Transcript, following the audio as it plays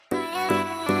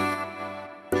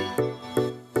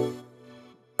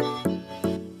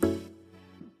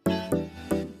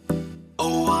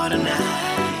Oh, what a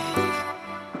night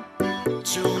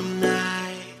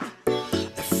tonight.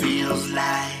 It feels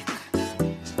like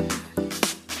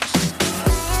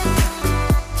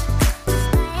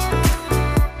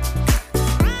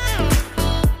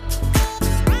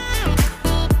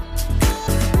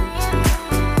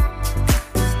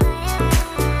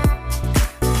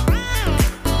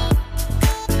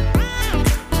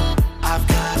I've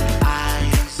got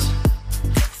eyes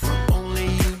for only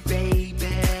you, baby,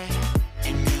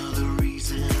 and you're the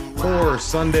reason why. For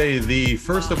Sunday, the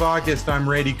 1st of August, I'm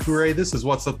Randy Coure. This is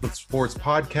What's Up with Sports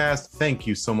podcast. Thank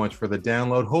you so much for the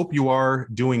download. Hope you are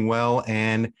doing well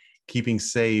and keeping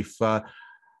safe.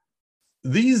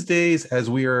 These days, as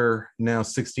we are now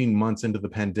 16 months into the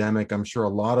pandemic, I'm sure a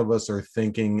lot of us are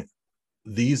thinking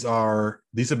these have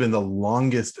been the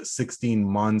longest 16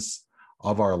 months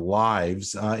of our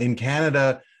lives. In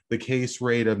Canada, the case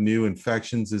rate of new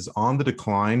infections is on the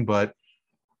decline, but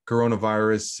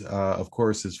coronavirus, of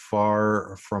course, is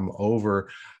far from over.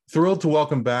 Thrilled to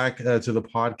welcome back to the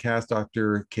podcast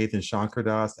Dr. Ketan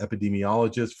Shankardas,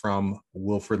 epidemiologist from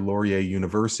Wilfrid Laurier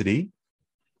University.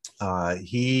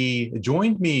 He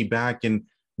joined me back in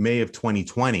May of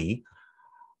 2020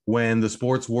 when the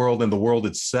sports world and the world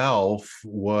itself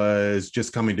was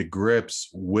just coming to grips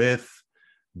with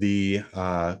the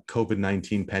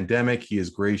COVID-19 pandemic. He is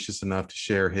gracious enough to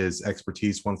share his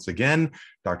expertise once again.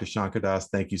 Dr. Shankardas,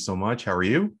 thank you so much. How are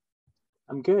you?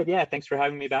 I'm good. Yeah, thanks for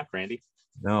having me back, Randy.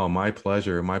 No, my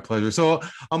pleasure. My pleasure. So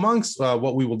amongst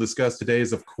what we will discuss today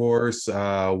is, of course,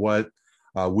 what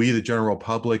we, the general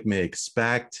public, may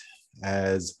expect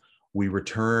as we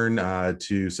return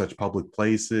to such public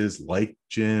places like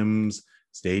gyms,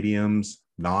 stadiums,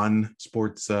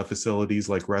 non-sports facilities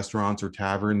like restaurants or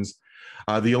taverns.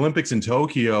 The Olympics in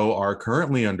Tokyo are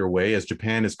currently underway as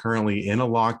Japan is currently in a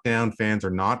lockdown. Fans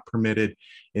are not permitted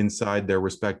inside their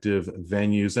respective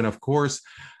venues. And of course,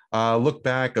 look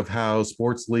back of how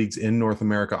sports leagues in North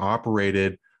America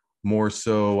operated more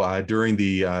so during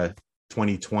the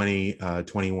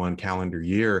 2020-21 calendar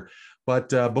year.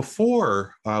 But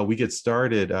before we get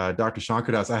started, Dr.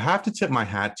 Shankardas, I have to tip my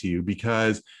hat to you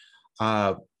because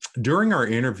during our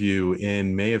interview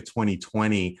in May of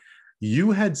 2020,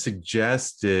 you had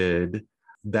suggested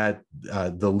that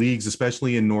the leagues,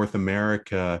 especially in North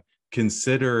America,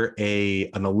 consider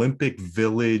an Olympic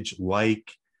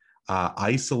Village-like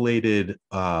isolated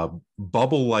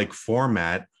bubble-like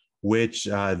format, which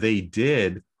they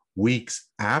did weeks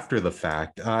after the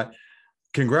fact.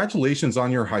 Congratulations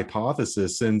on your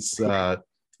hypothesis, since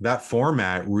that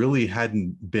format really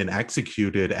hadn't been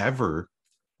executed ever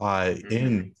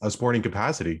in a sporting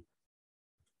capacity.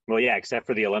 Well, yeah, except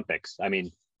for the Olympics. I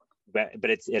mean, but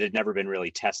it had never been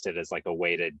really tested as like a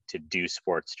way to do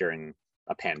sports during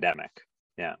a pandemic.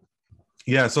 Yeah.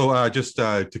 Yeah. So just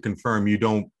to confirm,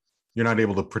 you're not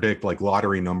able to predict like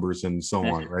lottery numbers and so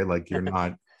on, right? Like you're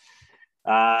not.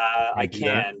 I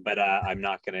can, but I'm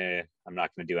not gonna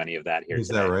do any of that here. Is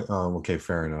today. that right? Oh, okay,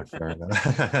 fair enough. Fair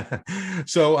enough.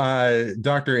 So,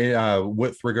 Doctor,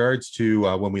 with regards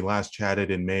to when we last chatted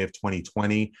in May of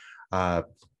 2020,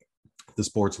 the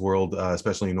sports world,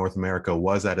 especially in North America,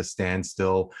 was at a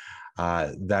standstill.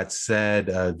 That said,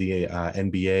 the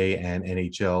NBA and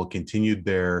NHL continued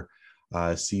their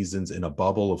seasons in a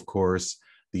bubble. Of course,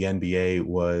 the NBA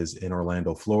was in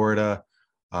Orlando, Florida.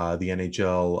 The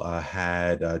NHL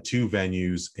had two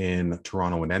venues in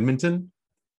Toronto and Edmonton.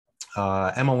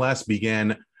 MLS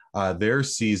began their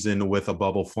season with a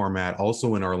bubble format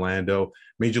also in Orlando.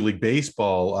 Major League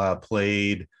Baseball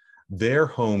played their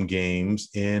home games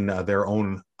in their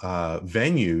own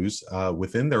venues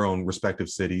within their own respective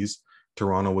cities.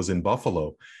 Toronto was in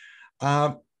Buffalo.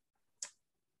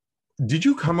 Did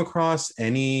you come across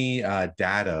any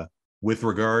data with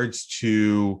regards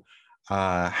to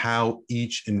how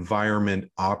each environment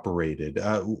operated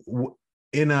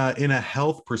in a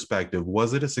health perspective?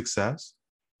 Was it a success?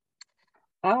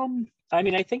 I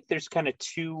mean, I think there's kind of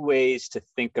two ways to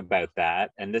think about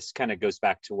that. And this kind of goes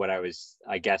back to what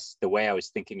the way I was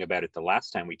thinking about it the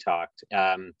last time we talked.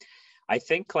 I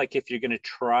think like if you're going to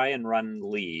try and run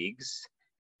leagues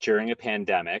during a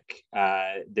pandemic,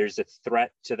 there's a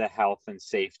threat to the health and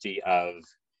safety of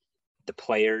the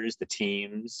players, the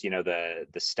teams, the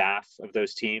staff of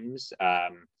those teams.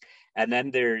 And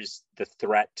then there's the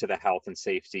threat to the health and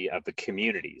safety of the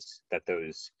communities that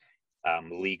those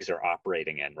leagues are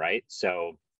operating in, right?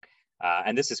 So,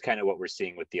 and this is kind of what we're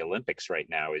seeing with the Olympics right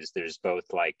now, is there's both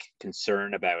like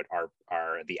concern about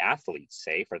are the athletes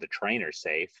safe, are the trainers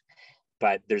safe,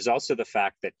 but there's also the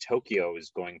fact that Tokyo is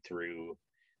going through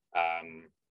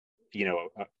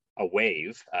a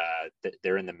wave.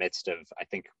 They're in the midst of, I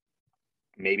think,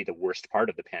 maybe the worst part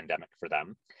of the pandemic for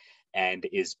them, and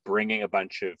is bringing a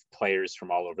bunch of players from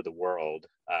all over the world,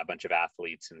 a bunch of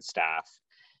athletes and staff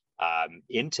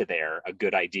into there a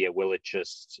good idea? Will it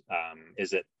just,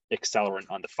 is it accelerant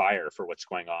on the fire for what's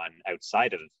going on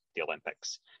outside of the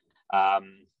Olympics?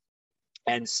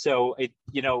 And so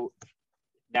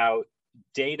now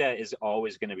data is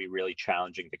always going to be really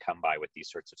challenging to come by with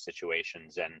these sorts of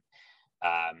situations.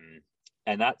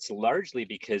 And that's largely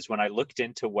because when I looked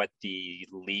into what the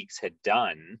leagues had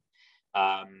done,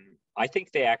 I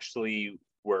think they actually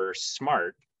were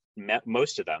smart,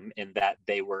 most of them, in that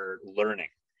they were learning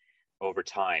over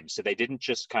time. So they didn't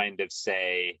just kind of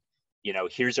say,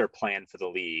 here's our plan for the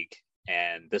league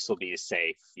and this will be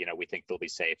safe. We think they'll be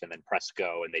safe, and then press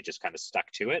go. And they just kind of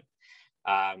stuck to it.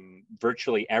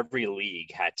 Virtually every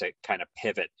league had to kind of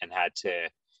pivot and had to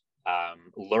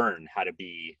learn how to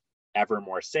be ever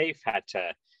more safe, had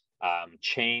to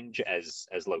change as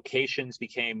locations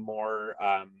became more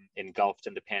engulfed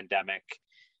in the pandemic,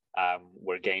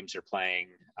 where games are playing.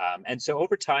 And so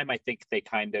over time, I think they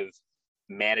kind of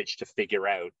managed to figure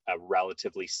out a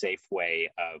relatively safe way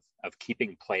of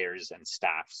keeping players and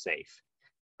staff safe.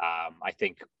 I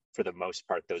think for the most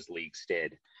part, those leagues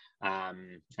did. I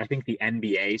think the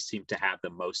NBA seemed to have the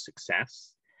most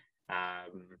success. I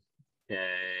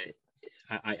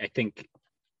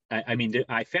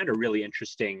found a really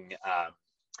interesting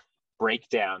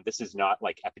breakdown. This is not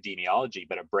like epidemiology,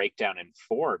 but a breakdown in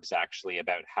Forbes actually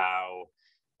about how,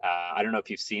 I don't know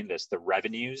if you've seen this, the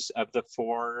revenues of the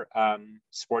four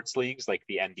sports leagues, like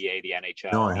the NBA, the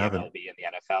NHL, No, I the haven't. MLB, and the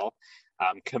NFL,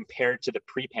 compared to the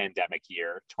pre-pandemic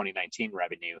year, 2019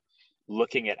 revenue,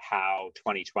 looking at how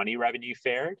 2020 revenue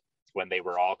fared when they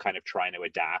were all kind of trying to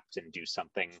adapt and do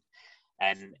something.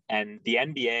 And the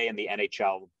NBA and the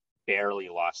NHL barely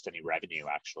lost any revenue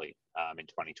actually in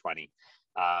 2020.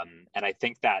 And I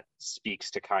think that speaks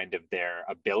to kind of their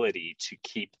ability to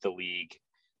keep the league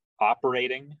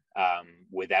operating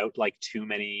without like too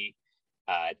many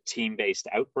team-based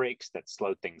outbreaks that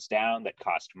slowed things down, that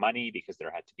cost money because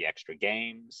there had to be extra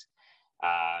games.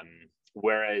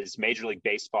 Whereas Major League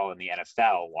Baseball and the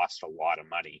NFL lost a lot of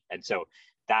money. And so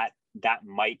that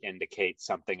might indicate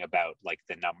something about like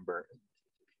the number.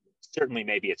 Certainly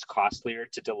maybe it's costlier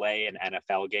to delay an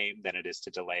NFL game than it is to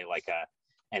delay like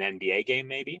an NBA game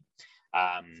maybe.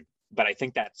 But I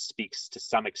think that speaks to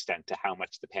some extent to how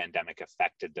much the pandemic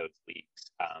affected those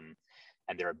leagues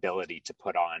and their ability to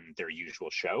put on their usual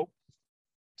show.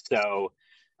 So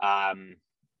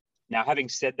now, having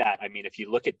said that, I mean, if you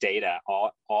look at data,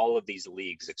 all of these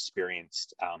leagues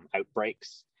experienced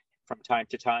outbreaks from time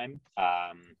to time.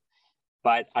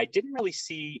 But I didn't really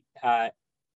see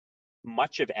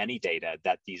much of any data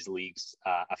that these leagues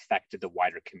affected the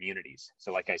wider communities.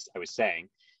 So like I was saying,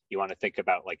 you want to think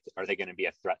about like, are they going to be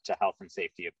a threat to health and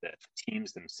safety of the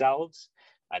teams themselves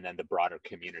and then the broader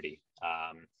community?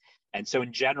 And so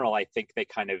in general, I think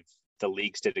the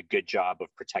leagues did a good job of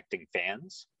protecting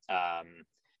fans.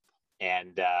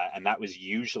 And that was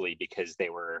usually because they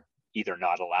were either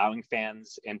not allowing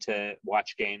fans in to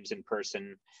watch games in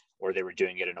person, or they were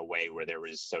doing it in a way where there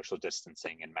was social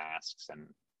distancing and masks. And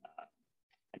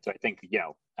so I think,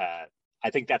 I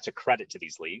think that's a credit to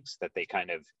these leagues that they kind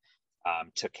of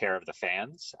took care of the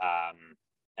fans.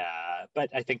 But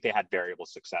I think they had variable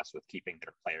success with keeping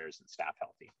their players and staff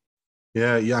healthy.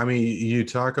 Yeah. I mean, you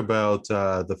talk about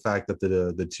the fact that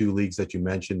the two leagues that you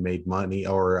mentioned made money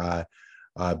or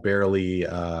barely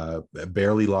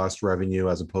lost revenue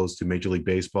as opposed to Major League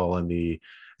Baseball and the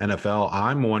NFL.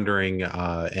 I'm wondering,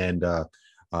 and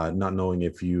not knowing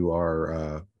if you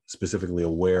are specifically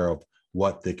aware of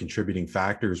what the contributing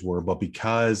factors were, but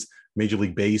because Major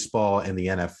League Baseball and the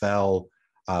NFL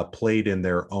played in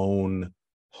their own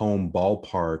home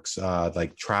ballparks,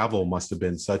 like travel must have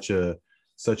been such a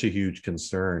huge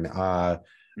concern.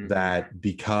 That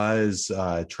because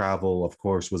travel, of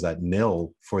course, was at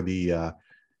nil for the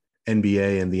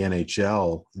NBA and the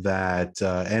NHL,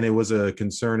 and it was a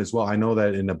concern as well. I know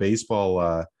that in a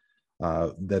baseball,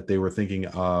 that they were thinking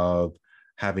of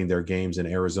having their games in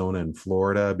Arizona and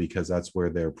Florida because that's where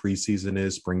their preseason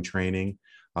is, spring training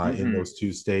in those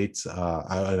two states.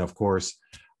 And of course,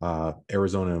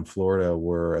 Arizona and Florida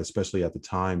were, especially at the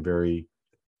time, very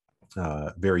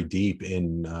deep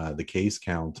in the case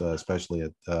count, especially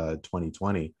at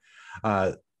 2020.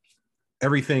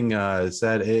 Everything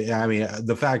said, I mean,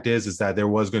 the fact is that there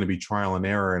was going to be trial and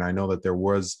error, and I know that there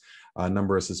was a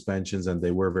number of suspensions, and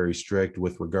they were very strict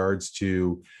with regards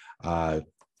to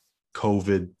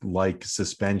COVID-like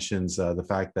suspensions. The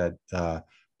fact that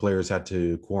players had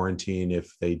to quarantine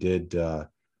if they did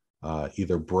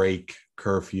either break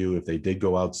curfew if they did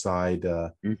go outside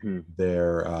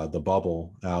the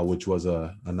bubble, which was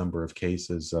a number of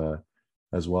cases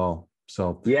as well.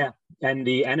 So yeah, and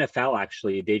the NFL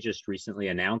actually, they just recently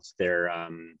announced their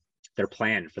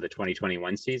plan for the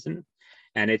 2021 season,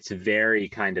 and it's very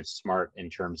kind of smart in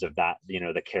terms of that,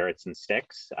 the carrots and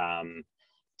sticks,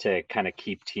 to kind of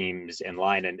keep teams in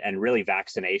line, and really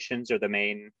vaccinations are the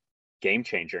main game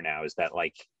changer now, is that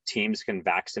like teams can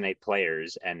vaccinate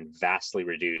players and vastly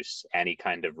reduce any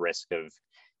kind of risk of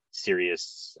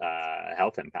serious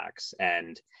health impacts.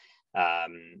 And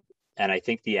I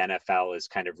think the NFL is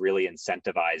kind of really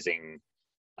incentivizing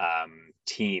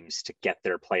teams to get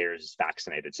their players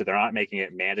vaccinated. So they're not making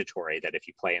it mandatory that if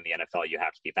you play in the NFL, you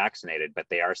have to be vaccinated, but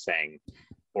they are saying,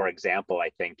 for example, I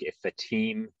think if a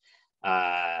team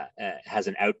has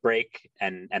an outbreak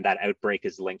and that outbreak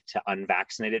is linked to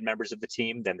unvaccinated members of the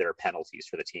team, then there are penalties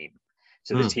for the team.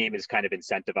 So the team is kind of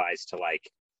incentivized to like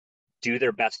do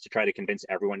their best to try to convince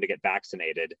everyone to get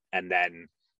vaccinated, and then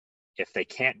if they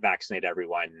can't vaccinate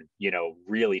everyone,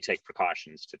 really take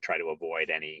precautions to try to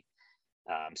avoid any.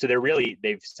 So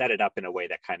they've set it up in a way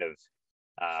that kind of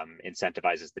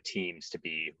incentivizes the teams to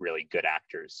be really good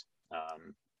actors.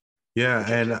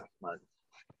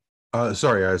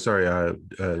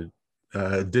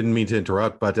 Didn't mean to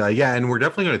interrupt, but and we're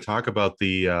definitely going to talk about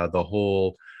the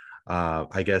whole,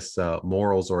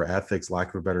 morals or ethics, lack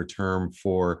of a better term,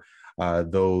 for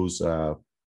those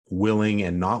willing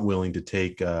and not willing to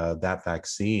take that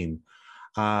vaccine.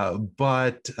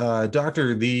 But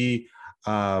Doctor,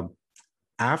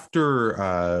 after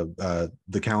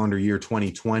the calendar year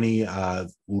 2020,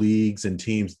 leagues and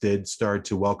teams did start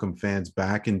to welcome fans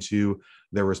back into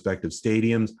their respective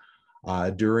stadiums.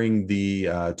 During the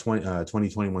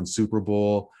 2021 Super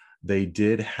Bowl, they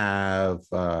did have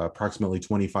approximately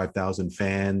 25,000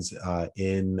 fans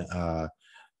in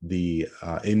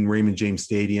Raymond James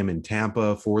Stadium in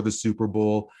Tampa for the Super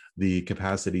Bowl. The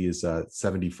capacity is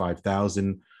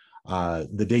 75,000.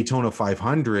 The Daytona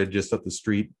 500, just up the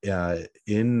street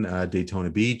in Daytona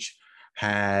Beach,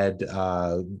 had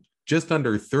just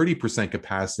under 30%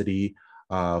 capacity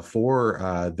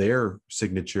for their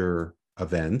signature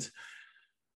event.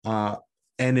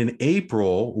 And in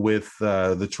April, with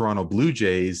the Toronto Blue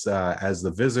Jays as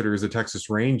the visitors, the Texas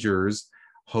Rangers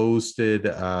hosted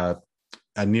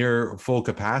a near full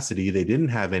capacity. They didn't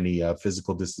have any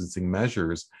physical distancing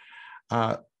measures.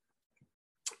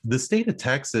 The state of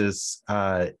Texas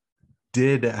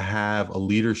did have a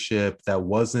leadership that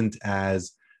wasn't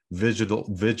as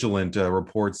vigilant,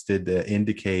 reports did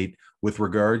indicate, with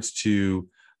regards to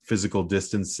physical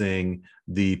distancing,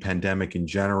 the pandemic in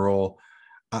general.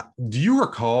 Do you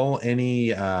recall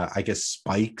any,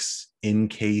 spikes in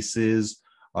cases,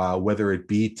 whether it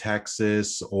be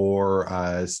Texas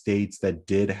or states that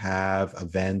did have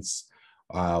events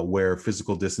where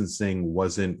physical distancing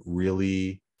wasn't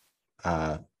really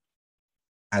at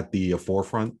the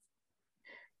forefront?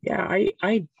 Yeah,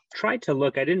 I tried to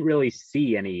look. I didn't really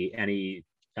see anything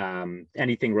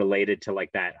related to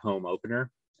like that home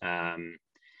opener.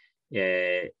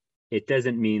 It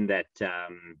doesn't mean that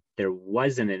there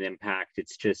wasn't an impact.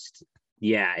 It's just,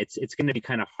 it's going to be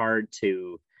kind of hard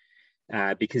to,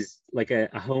 because like a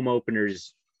home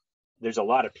opener's, there's a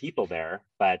lot of people there,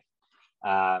 but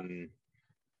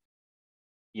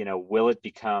will it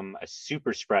become a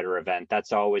super spreader event?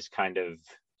 That's always kind of,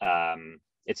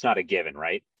 it's not a given,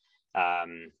 right?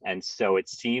 And so it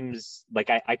seems like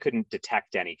I couldn't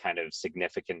detect any kind of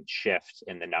significant shift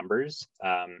in the numbers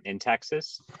in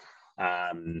Texas.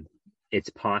 It's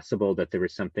possible that there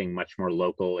was something much more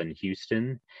local in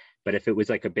Houston, but if it was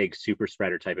like a big super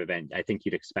spreader type event, I think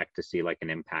you'd expect to see like an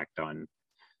impact on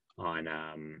kind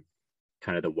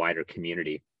of the wider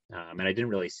community. And I didn't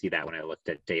really see that when I looked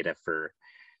at data for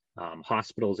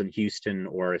hospitals in Houston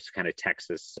or kind of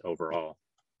Texas overall.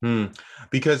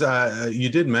 Because you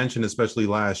did mention, especially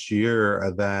last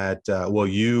year, that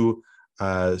you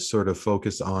sort of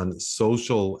focus on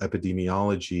social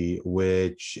epidemiology,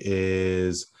 which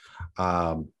is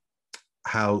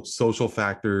how social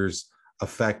factors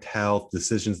affect health,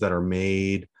 decisions that are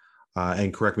made,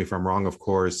 and correct me if I'm wrong, of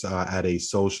course, at a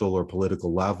social or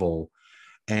political level.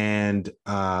 And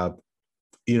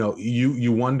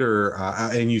you wonder,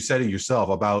 and you said it yourself,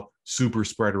 about super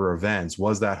spreader events.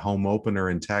 Was that home opener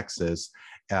in Texas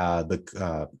all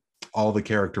the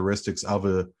characteristics of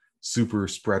a super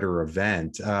spreader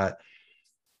event?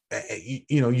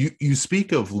 You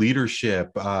speak of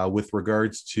leadership with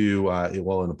regards to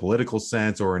in a political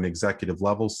sense or an executive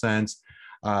level sense.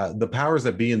 The powers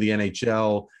that be in the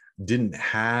NHL didn't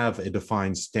have a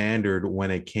defined standard when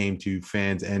it came to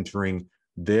fans entering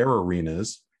their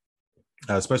arenas.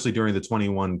 especially during the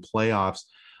 21 playoffs.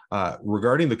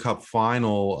 Regarding the Cup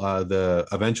final, the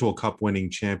eventual Cup winning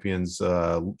champions,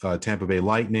 Tampa Bay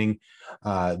Lightning,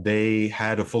 they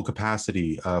had a full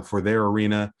capacity for their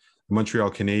arena.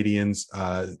 Montreal Canadiens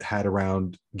had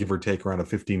around, give or take, around a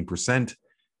 15%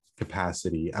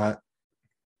 capacity.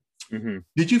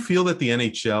 Did you feel that the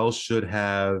NHL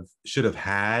should have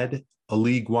had a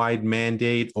league-wide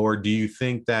mandate, or do you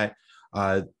think that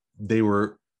they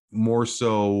were more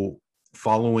so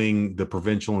following the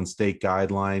provincial and state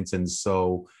guidelines, and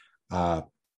so I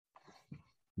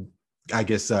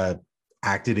guess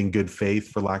acted in good faith,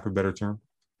 for lack of a better term?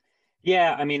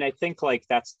 Yeah, I mean, I think like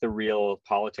that's the real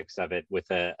politics of it with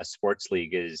a sports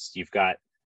league is you've got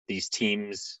these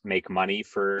teams make money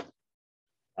for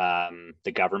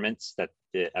the governments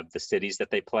of the cities that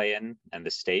they play in, and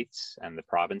the states and the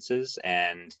provinces,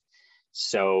 and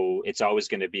so it's always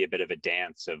going to be a bit of a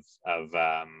dance of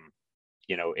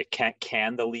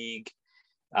can the league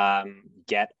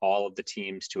get all of the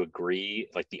teams to agree,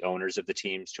 like the owners of the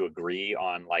teams to agree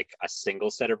on like a single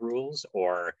set of rules,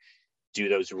 or do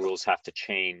those rules have to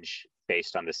change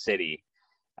based on the city?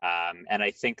 And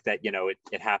I think that,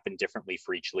 it happened differently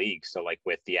for each league. So like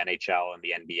with the NHL and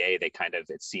the NBA,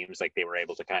 it seems like they were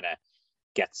able to kind of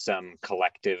get some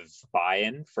collective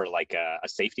buy-in for like a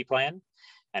safety plan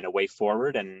and a way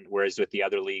forward. And whereas with the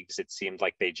other leagues, it seemed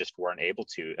like they just weren't able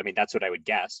to. I mean, that's what I would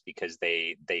guess, because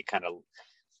they kind of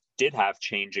did have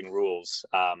changing rules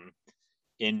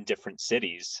in different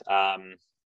cities.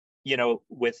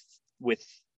 With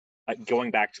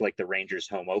going back to like the Rangers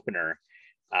home opener,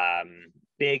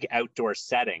 big outdoor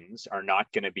settings are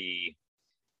not going to be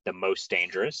the most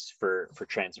dangerous for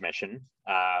transmission.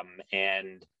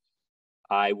 And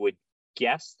I would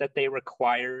guess that they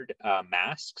required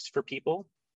masks for people,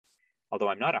 although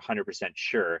I'm not 100%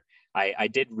 sure. I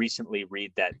did recently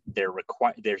read that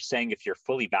they're saying if you're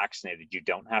fully vaccinated, you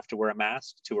don't have to wear a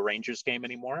mask to a Rangers game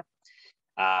anymore.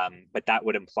 But that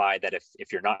would imply that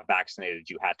if you're not vaccinated,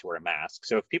 you had to wear a mask.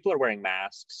 So if people are wearing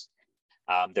masks,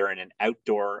 they're in an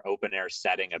outdoor open air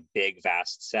setting, a big,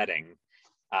 vast setting.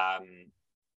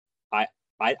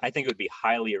 I think it would be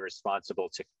highly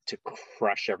irresponsible to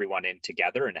crush everyone in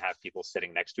together and have people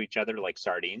sitting next to each other like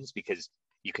sardines, because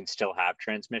you can still have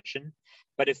transmission.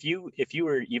 But if you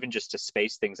were even just to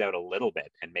space things out a little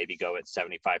bit and maybe go at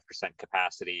 75%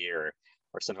 capacity or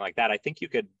something like that, I think you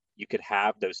could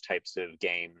have those types of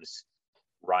games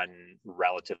run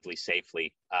relatively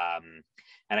safely.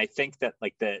 And I think that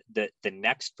like the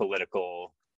next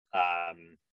political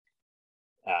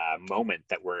moment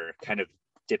that we're kind of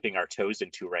dipping our toes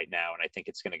into right now, and I think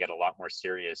it's going to get a lot more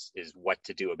serious, is what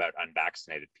to do about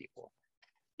unvaccinated people,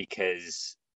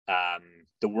 because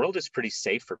the world is pretty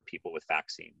safe for people with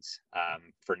vaccines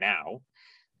for now.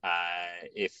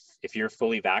 If you're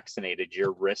fully vaccinated,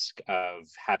 your risk of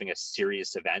having a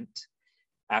serious event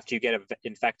after you get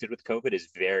infected with COVID is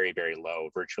very, very low.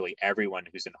 Virtually everyone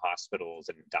who's in hospitals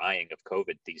and dying of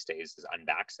COVID these days is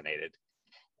unvaccinated.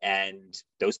 And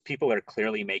those people are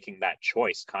clearly making that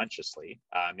choice consciously.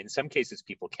 In some cases,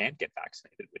 people can't get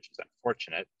vaccinated, which is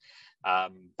unfortunate.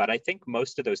 But I think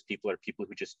most of those people are people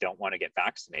who just don't want to get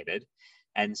vaccinated.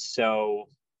 And so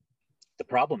the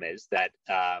problem is that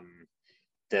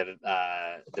the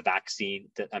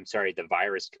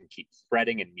virus can keep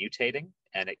spreading and mutating,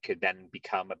 and it could then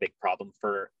become a big problem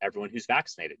for everyone who's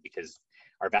vaccinated, because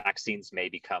our vaccines may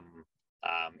become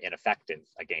ineffective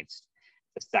against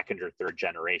the second or third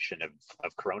generation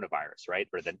of coronavirus, right?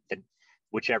 Or the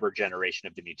whichever generation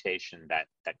of the mutation that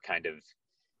kind of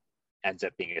ends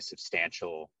up being a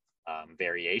substantial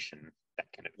variation that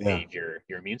can evade your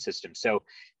immune system. So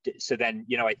then,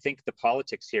 I think the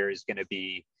politics here is going to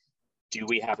be, do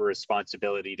we have a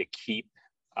responsibility to keep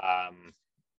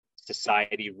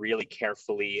society really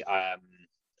carefully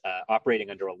operating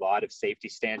under a lot of safety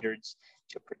standards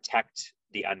to protect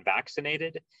the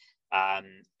unvaccinated?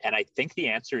 And I think the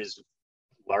answer is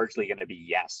largely going to be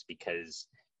yes, because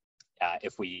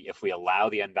if we allow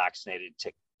the unvaccinated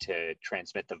to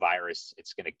transmit the virus,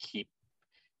 it's going to keep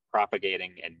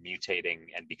propagating and mutating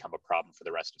and become a problem for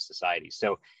the rest of society.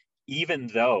 So even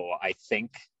though I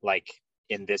think, like,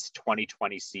 in this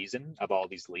 2020 season of all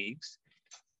these leagues,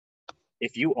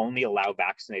 if you only allow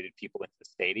vaccinated people into the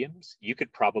stadiums, you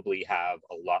could probably have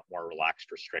a lot more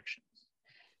relaxed restrictions.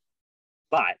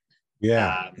 But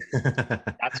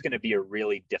that's going to be a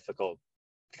really difficult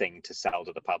thing to sell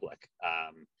to the public.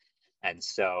 And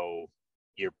so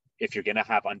if you're going to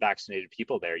have unvaccinated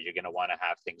people there, you're going to want to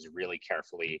have things really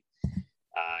carefully,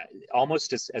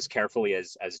 almost as carefully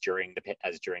as during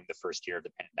the first year of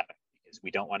the pandemic, because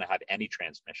we don't want to have any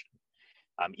transmission.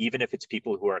 even if it's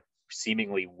people who are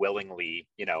seemingly willingly,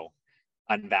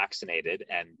 unvaccinated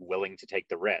and willing to take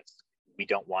the risk. We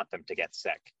don't want them to get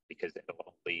sick because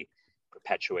it'll only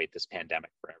perpetuate this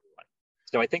pandemic for everyone.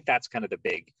 So I think that's kind of the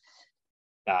big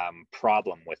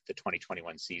problem with the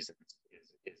 2021 seasons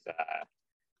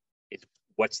is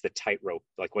what's the tightrope,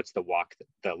 like what's the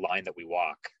line that we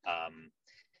walk.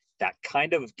 That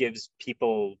kind of gives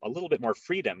people a little bit more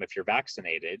freedom if you're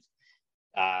vaccinated,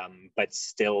 but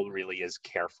still really is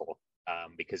careful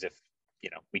because if,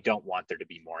 we don't want there to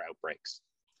be more outbreaks.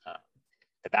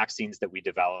 The vaccines that we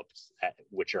developed,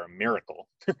 which are a miracle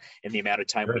in the amount of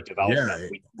time we developed them,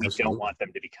 we don't want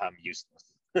them to become useless.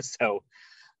 So,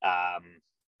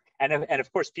 and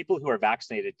of course, people who are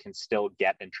vaccinated can still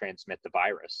get and transmit the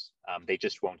virus. They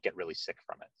just won't get really sick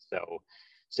from it. So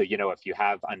if you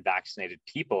have unvaccinated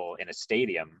people in a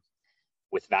stadium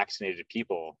with vaccinated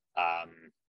people,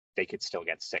 they could still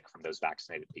get sick from those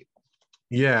vaccinated people.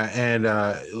 Yeah, and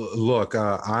look,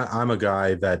 I'm a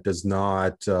guy that does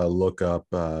not look up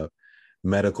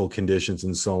medical conditions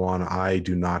and so on. I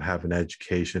do not have an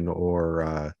education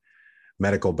or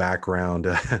medical background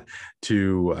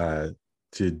to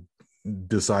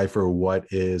decipher what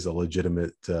is a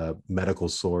legitimate medical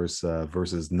source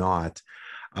versus not.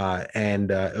 But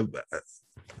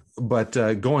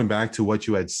going back to what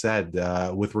you had said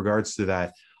with regards to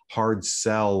that hard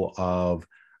sell of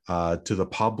to the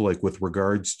public with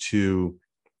regards to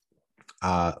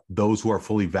those who are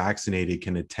fully vaccinated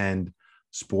can attend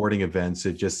sporting events.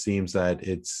 It just seems that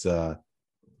it's a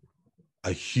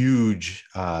huge,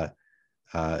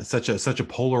 such a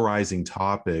polarizing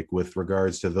topic with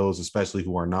regards to those, especially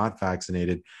who are not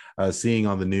vaccinated. Seeing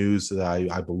on the news,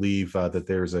 I believe that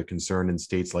there's a concern in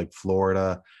states like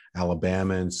Florida,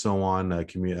 Alabama, and so on,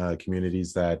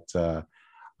 communities that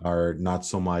are not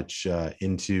so much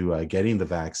into getting the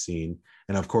vaccine.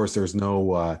 And of course, there's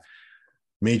no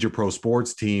major pro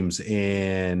sports teams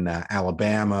in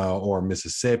Alabama or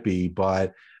Mississippi,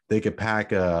 but they could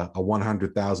pack a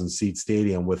 100,000 seat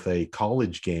stadium with a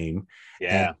college game.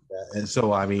 Yeah. And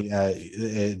so, I mean,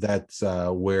 that's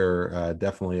where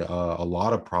definitely a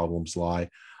lot of problems lie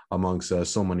amongst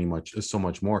so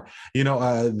much more.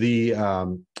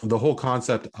 The whole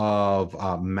concept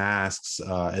of masks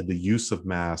and the use of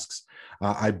masks.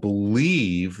 I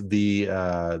believe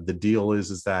the deal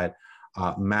is that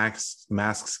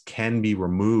masks can be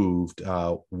removed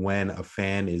when a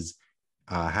fan is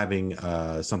having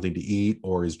something to eat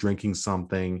or is drinking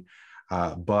something,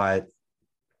 but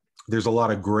there's a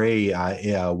lot of gray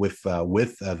with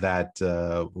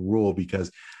that rule,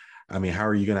 because I mean, how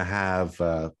are you going to have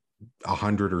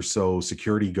 100 or so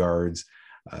security guards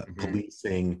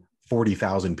policing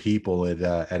 40,000 people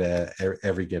at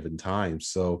every given time?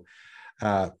 So,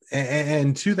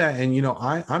 and to that, and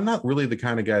I'm not really the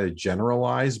kind of guy to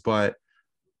generalize, but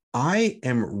I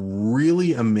am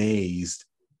really amazed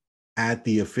at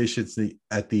the efficiency,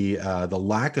 at the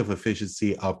lack of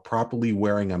efficiency of properly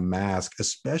wearing a mask,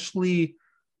 especially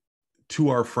to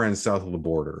our friends south of the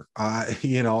border.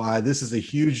 This is a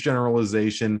huge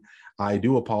generalization. I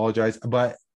do apologize,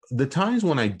 but the times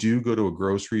when I do go to a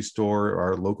grocery store,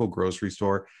 our local grocery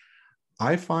store,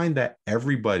 I find that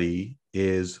everybody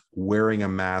is wearing a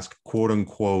mask, quote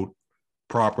unquote,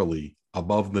 properly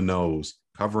above the nose,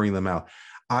 covering the mouth.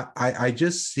 I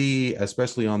just see,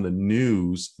 especially on the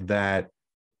news, that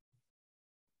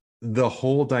the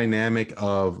whole dynamic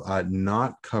of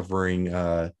not covering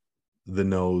the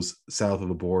nose south of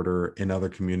the border in other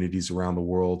communities around the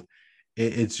world,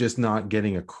 it's just not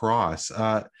getting across.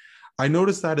 I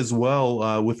noticed that as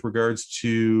well with regards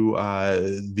to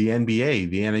the NBA,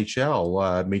 the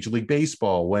NHL, Major League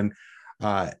Baseball, when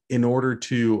in order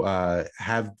to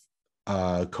have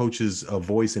coaches'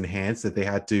 voice enhanced, that they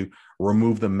had to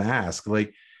remove the mask.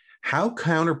 Like, how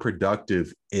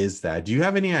counterproductive is that? Do you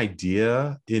have any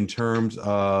idea in terms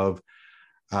of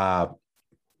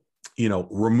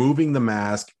removing the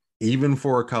mask even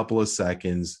for a couple of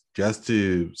seconds just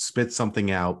to spit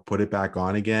something out, put it back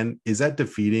on again? Is that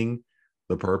defeating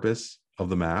the purpose of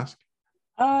the mask?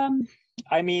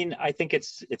 I mean, I think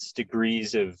it's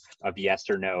degrees of yes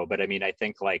or no, but I mean, I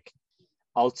think like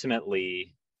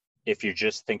ultimately, if you're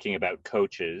just thinking about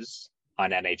coaches on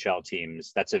NHL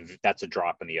teams, that's a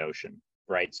drop in the ocean,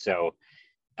 right? So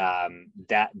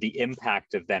that the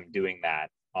impact of them doing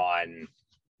that on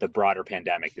the broader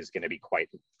pandemic is going to be quite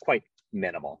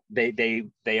minimal. They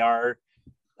are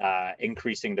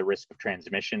increasing the risk of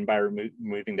transmission by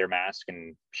removing their mask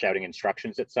and shouting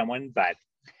instructions at someone, but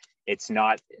it's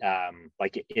not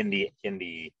like in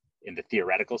the in the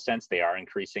theoretical sense, they are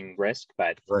increasing risk.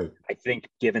 But Right. I think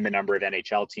given the number of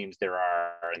NHL teams there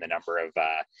are and the number of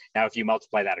now, if you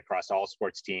multiply that across all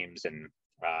sports teams, and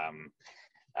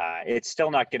it's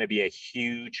still not going to be a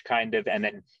huge kind of, and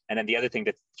then the other thing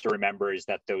to remember is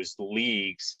that those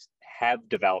leagues have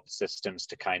developed systems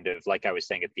to kind of, like I was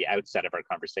saying at the outset of our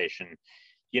conversation,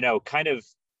 kind of,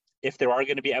 if there are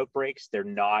going to be outbreaks, they're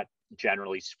not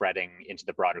generally spreading into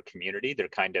the broader community. They're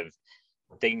kind of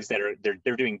things that are,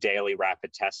 they're doing daily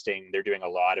rapid testing. They're doing a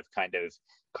lot of kind of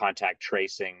contact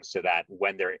tracing so that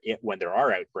when there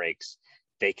are outbreaks,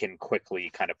 they can quickly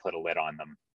kind of put a lid on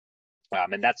them.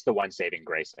 And that's the one saving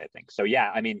grace, I think. So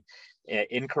yeah, I mean,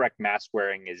 incorrect mask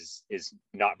wearing is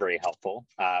not very helpful.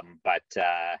 But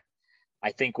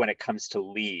I think when it comes to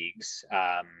leagues,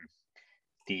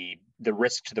 the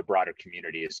risk to the broader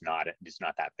community is not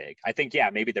that big. I think, yeah,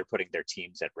 maybe they're putting their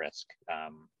teams at risk.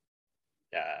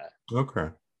 Okay.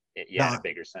 In a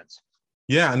bigger sense.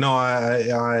 Yeah, no,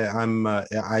 I'm.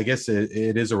 I guess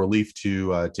it is a relief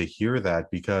to hear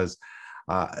that, because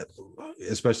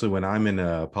especially when I'm in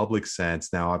a public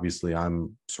sense. Now, obviously,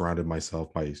 I'm surrounded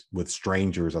myself with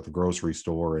strangers at the grocery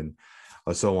store and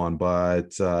so on.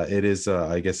 But it is,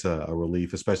 I guess, a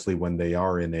relief, especially when they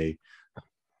are in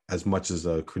as much as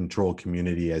a controlled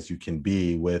community as you can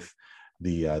be, with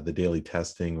the daily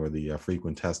testing or the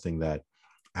frequent testing that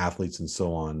athletes and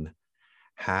so on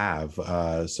have.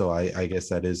 So I guess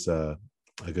that is a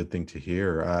good thing to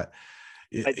hear.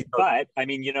 But I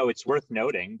mean, it's worth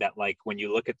noting that, like, when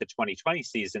you look at the 2020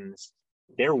 seasons,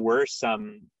 there were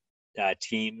some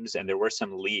teams and there were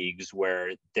some leagues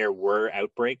where there were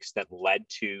outbreaks that led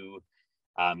to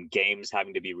games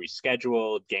having to be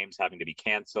rescheduled, games having to be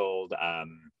canceled.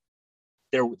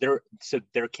 So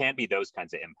there can be those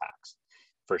kinds of impacts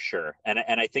for sure. And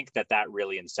I think that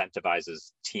really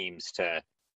incentivizes teams to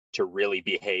really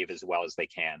behave as well as they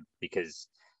can, because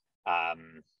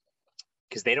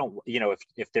they don't,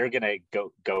 if they're going to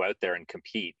go out there and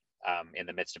compete in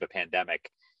the midst of a pandemic,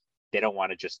 they don't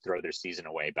want to just throw their season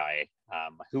away by,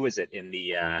 who is it in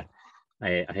the, I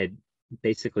had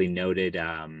basically noted,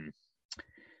 I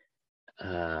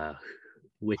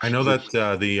know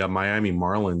that the Miami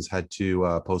Marlins had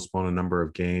to postpone a number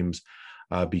of games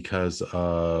because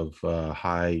of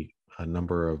high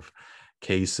number of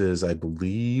cases. I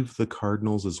believe the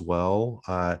Cardinals as well.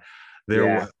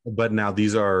 But now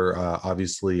these are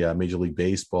obviously Major League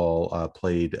Baseball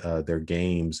played their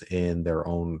games in their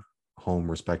own home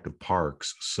respective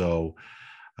parks. So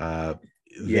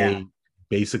they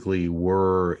basically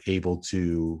were able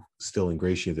to still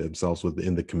ingratiate themselves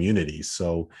within the communities.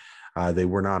 So they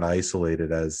were not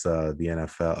isolated as the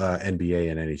NFL, NBA,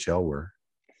 and NHL were.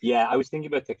 Yeah, I was thinking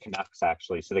about the Canucks,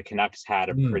 actually. So the Canucks had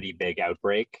a pretty big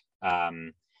outbreak,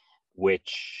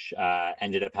 which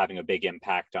ended up having a big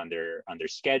impact on their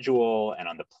schedule and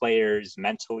on the players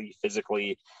mentally,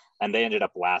 physically, and they ended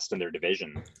up last in their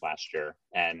division last year.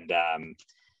 And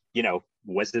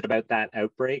was it about that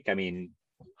outbreak? I mean,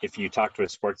 if you talk to a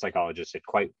sports psychologist, it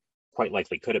quite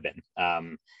likely could have been.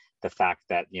 The fact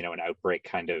that an outbreak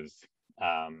kind of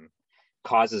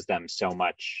causes them so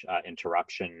much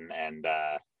interruption. And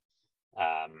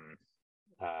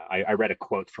I read a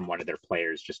quote from one of their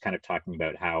players just kind of talking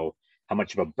about how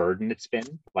much of a burden it's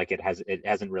been. Like, it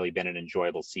hasn't really been an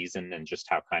enjoyable season, and just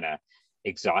how kind of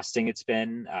exhausting it's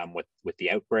been with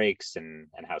the outbreaks and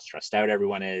how stressed out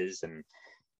everyone is. And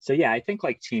so, yeah, I think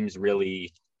like teams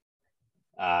really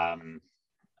are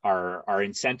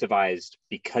incentivized,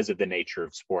 because of the nature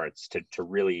of sports, to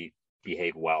really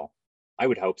behave well. I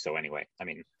would hope so anyway. I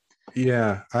mean,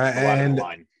 yeah,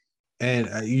 and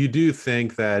you do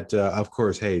think that of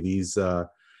course, hey, these are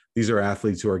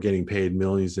athletes who are getting paid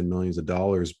millions and millions of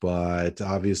dollars, but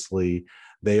obviously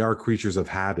they are creatures of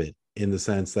habit, in the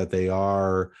sense that they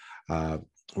are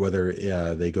whether they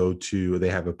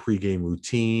have a pregame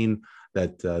routine,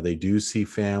 that they do see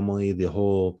family, the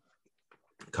whole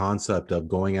concept of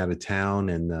going out of town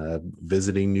and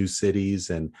visiting new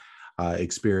cities and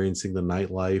experiencing the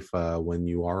nightlife when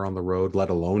you are on the road, let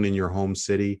alone in your home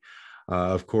city.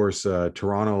 Of course,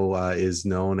 Toronto is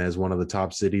known as one of the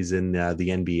top cities in the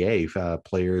NBA.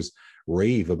 Players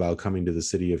rave about coming to the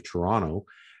city of Toronto.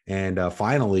 And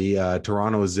finally,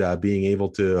 Toronto is being able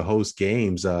to host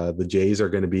games. The Jays are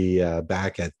going to be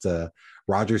back at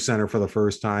Rogers Center for the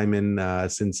first time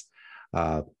since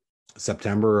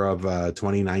September of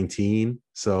 2019.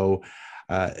 So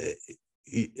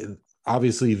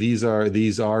obviously these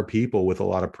are people with a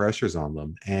lot of pressures on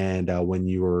them. And when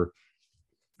you were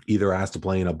either asked to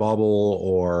play in a bubble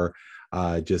or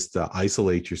just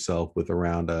isolate yourself with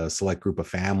around a select group of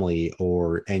family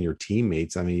and your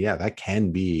teammates, I mean, yeah, that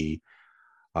can be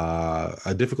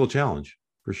a difficult challenge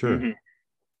for sure. Mhm.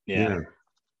 Yeah.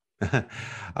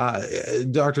 Yeah.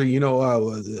 Doctor, who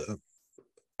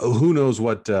knows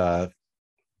what the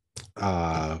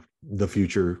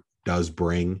future does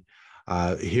bring.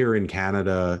 Here in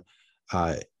Canada,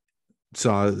 uh,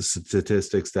 saw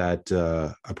statistics that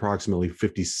approximately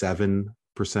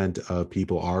 57% of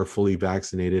people are fully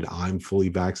vaccinated. I'm fully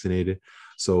vaccinated,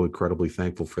 so incredibly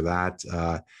thankful for that.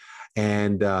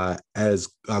 And as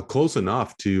close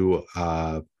enough to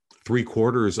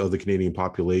 3/4 of the Canadian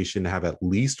population have at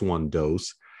least one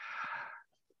dose,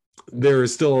 there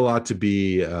is still a lot to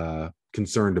be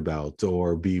concerned about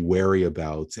or be wary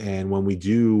about. And when we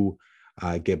do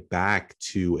get back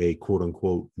to a quote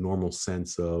unquote normal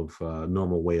sense of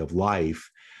normal way of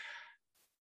life,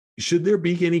 should there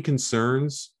be any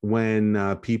concerns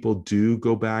when people do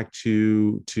go back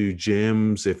to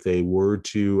gyms, if they were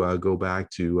to go back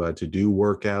to do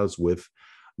workouts with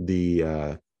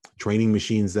the training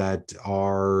machines that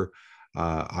are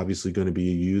obviously going to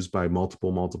be used by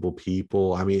multiple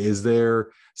people? I mean, is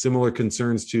there similar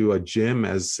concerns to a gym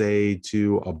as, say,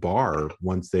 to a bar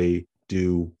once they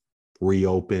do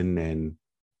reopen and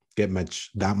get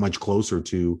that much closer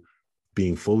to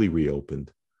being fully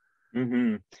reopened?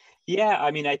 Hmm. Yeah,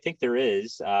 I mean, I think there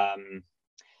is.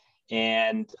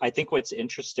 And I think what's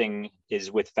interesting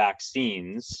is with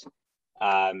vaccines,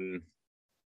 um,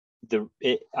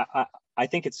 I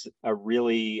think it's a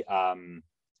really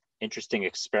interesting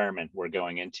experiment we're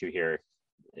going into here,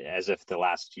 as if the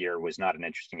last year was not an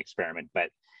interesting experiment. But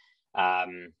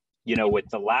with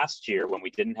the last year when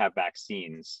we didn't have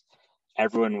vaccines,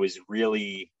 everyone was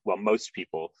really, well, most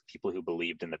people who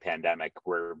believed in the pandemic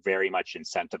were very much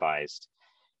incentivized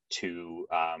to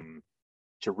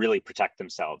really protect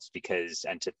themselves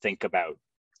and to think about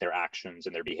their actions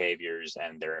and their behaviors,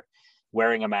 and they're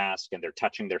wearing a mask and they're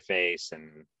touching their face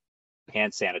and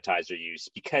hand sanitizer use,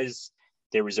 because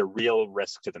there was a real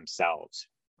risk to themselves,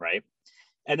 right?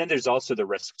 And then there's also the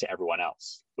risk to everyone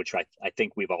else, which I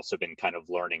think we've also been kind of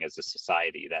learning as a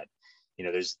society, that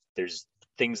there's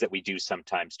things that we do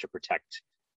sometimes to protect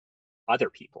other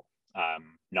people,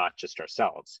 not just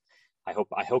ourselves. I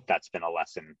hope that's been a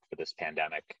lesson for this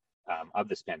pandemic,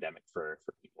 for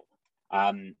people.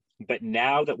 But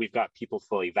now that we've got people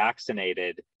fully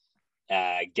vaccinated,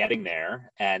 getting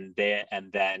there, and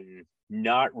then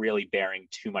not really bearing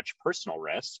too much personal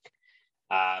risk,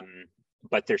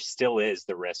 but there still is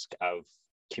the risk of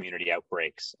community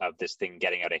outbreaks, of this thing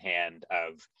getting out of hand,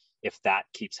 of, if that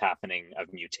keeps happening,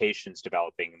 of mutations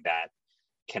developing that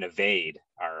can evade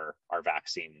our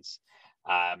vaccines.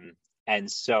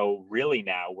 And so really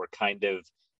now we're kind of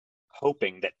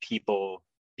hoping that people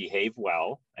behave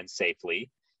well and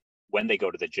safely when they go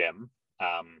to the gym,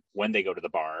 when they go to the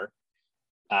bar,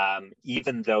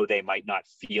 even though they might not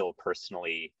feel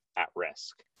personally at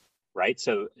risk, right?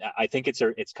 So I think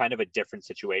it's kind of a different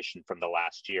situation from the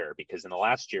last year, because in the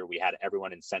last year we had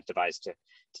everyone incentivized to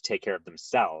take care of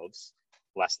themselves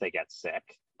lest they get sick.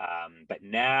 But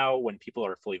now when people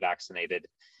are fully vaccinated,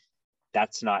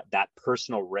 that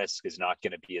personal risk is not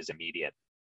going to be as immediate.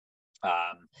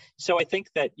 So I think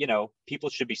that, people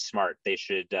should be smart. They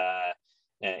should,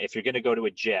 if you're going to go to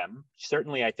a gym,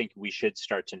 certainly I think we should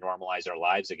start to normalize our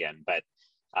lives again, but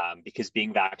because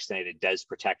being vaccinated does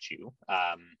protect you.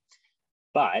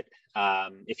 But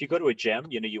if you go to a gym,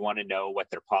 you want to know what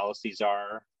their policies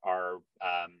are. Are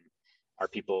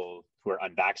people who are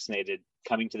unvaccinated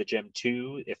coming to the gym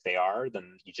too? If they are,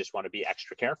 then you just want to be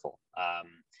extra careful.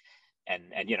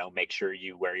 And make sure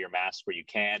you wear your mask where you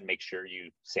can, make sure you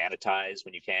sanitize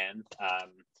when you can.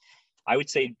 I would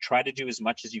say try to do as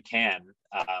much as you can,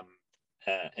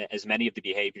 as many of the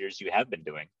behaviors you have been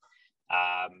doing.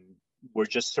 We're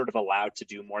just sort of allowed to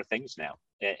do more things now.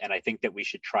 And I think that we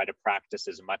should try to practice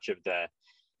as much of the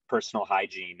personal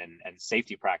hygiene and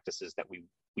safety practices that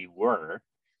we were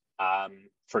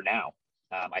for now.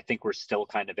 I think we're still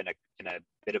kind of in a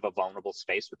bit of a vulnerable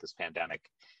space with this pandemic.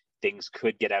 Things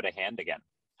could get out of hand again.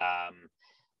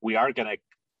 We are going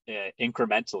to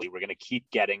incrementally, we're going to keep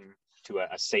getting to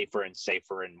a safer and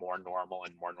safer and more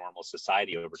normal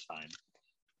society over time.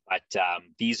 But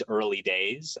these early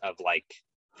days of like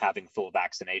having full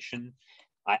vaccination,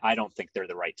 I don't think they're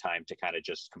the right time to kind of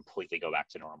just completely go back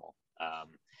to normal.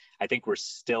 I think we're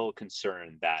still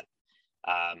concerned that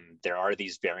there are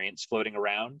these variants floating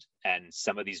around, and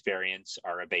some of these variants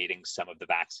are evading some of the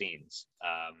vaccines.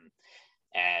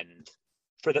 And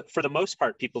for the most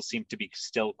part, people seem to be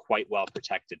still quite well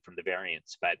protected from the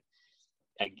variants. But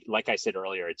like I said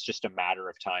earlier, it's just a matter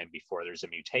of time before there's a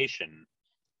mutation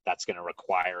that's going to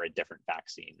require a different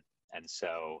vaccine. And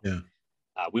so, Yeah.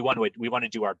 we want to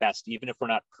do our best, even if we're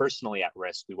not personally at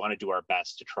risk. We want to do our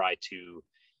best to try to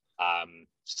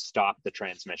stop the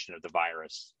transmission of the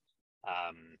virus,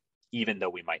 even though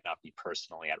we might not be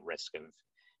personally at risk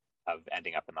of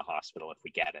ending up in the hospital if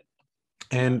we get it.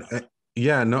 And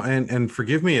yeah, no, and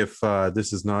forgive me if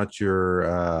this is not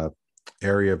your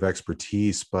area of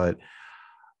expertise, but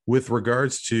with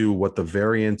regards to what the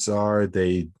variants are,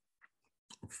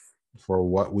 for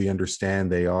what we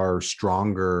understand, they are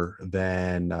stronger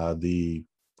than the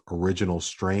original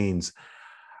strains.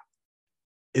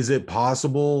 Is it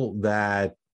possible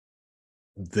that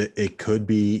it could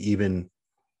be even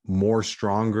more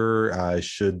stronger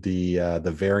should the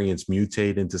variants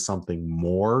mutate into something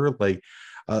more? Like,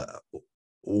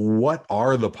 what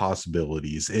are the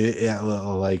possibilities?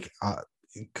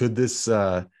 Could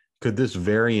this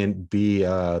variant be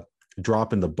a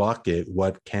drop in the bucket?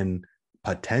 What can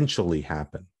potentially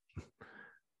happen?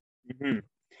 Mm-hmm.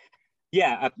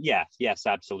 Yes,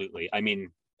 absolutely. I mean,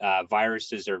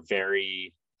 viruses are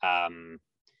very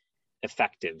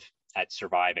effective at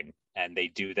surviving, and they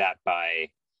do that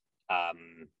by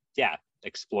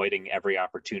exploiting every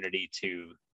opportunity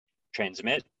to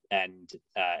transmit and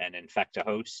infect a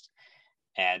host.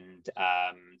 And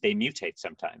they mutate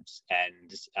sometimes,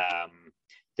 and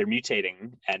they're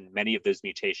mutating, and many of those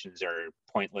mutations are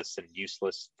pointless and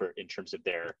useless in terms of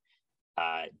their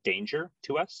danger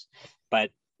to us.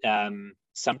 But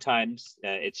sometimes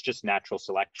it's just natural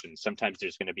selection. Sometimes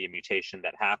there's going to be a mutation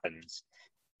that happens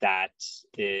that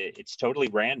it's totally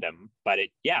random, but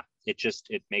it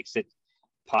makes it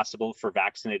possible for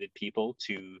vaccinated people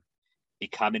to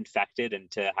become infected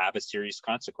and to have a serious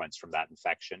consequence from that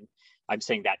infection. I'm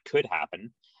saying that could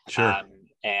happen. Sure.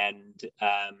 And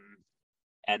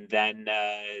then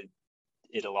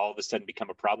it'll all of a sudden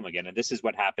become a problem again. And this is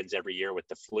what happens every year with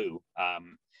the flu.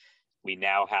 We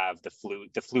now have the flu.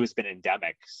 The flu has been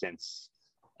endemic since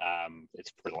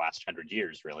it's for the last 100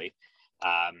 years, really.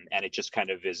 And it just kind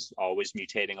of is always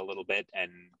mutating a little bit. And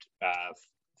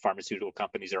pharmaceutical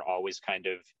companies are always kind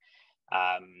of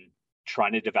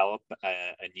trying to develop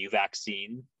a new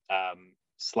vaccine,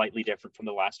 slightly different from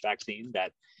the last vaccine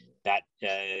that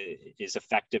is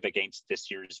effective against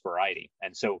this year's variety.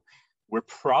 And so we're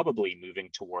probably moving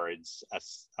towards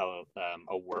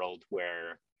a world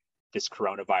where this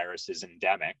coronavirus is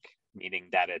endemic, meaning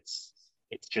that it's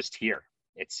just here.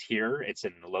 It's here. It's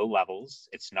in low levels.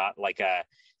 It's not like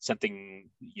something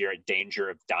you're in danger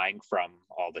of dying from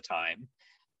all the time,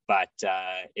 but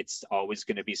it's always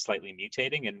going to be slightly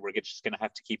mutating, and we're just going to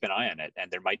have to keep an eye on it.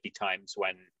 And there might be times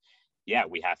when,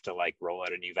 we have to like roll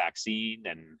out a new vaccine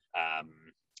and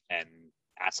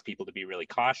ask people to be really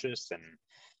cautious, and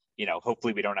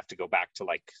hopefully we don't have to go back to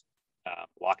like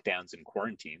lockdowns and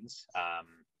quarantines.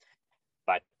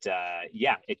 But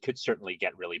it could certainly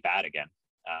get really bad again.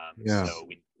 So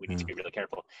we need to be really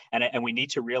careful, and we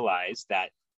need to realize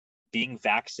that being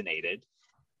vaccinated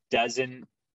doesn't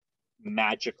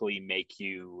magically make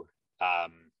you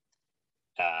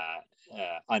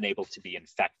unable to be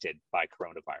infected by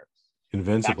coronavirus.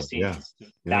 Invincible.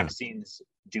 Vaccines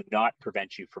do not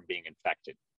prevent you from being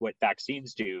infected. What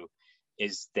vaccines do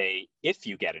is if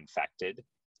you get infected,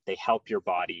 they help your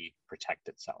body protect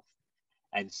itself.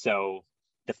 And so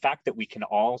the fact that we can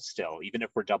all still, even if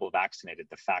we're double vaccinated,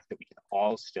 the fact that we can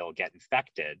all still get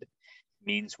infected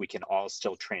means we can all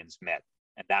still transmit.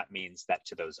 And that means that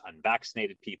to those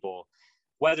unvaccinated people,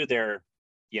 whether they're,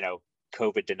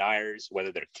 COVID deniers,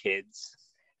 whether they're kids,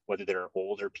 whether they're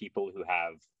older people who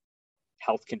have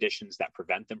health conditions that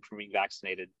prevent them from being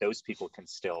vaccinated, those people can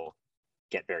still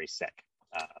get very sick.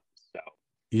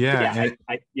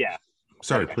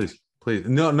 Sorry, please.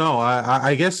 No.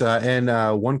 I guess,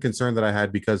 and one concern that I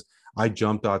had, because I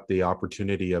jumped at the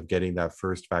opportunity of getting that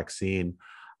first vaccine.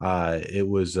 It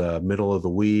was middle of the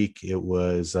week. It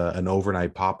was an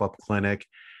overnight pop-up clinic,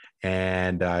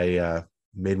 and I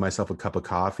made myself a cup of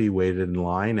coffee, waited in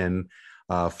line, and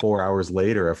 4 hours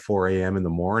later, at 4 a.m. in the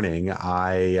morning,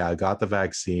 I got the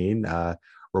vaccine,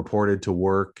 reported to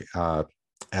work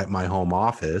at my home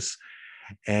office,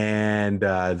 and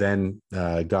then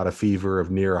got a fever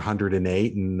of near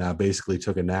 108, and basically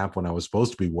took a nap when I was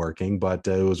supposed to be working. But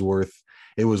it was worth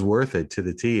it to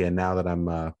the T. And now that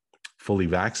I'm fully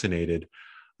vaccinated,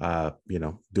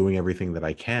 doing everything that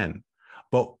I can.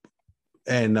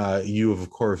 And you have, of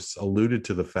course, alluded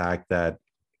to the fact that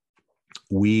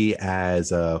we,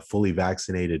 as fully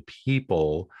vaccinated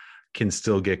people, can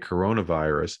still get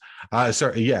coronavirus.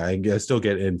 Still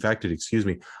get infected, excuse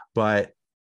me. But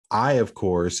I, of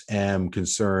course, am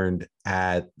concerned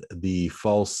at the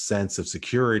false sense of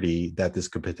security that this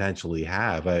could potentially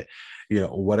have.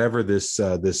 Whatever this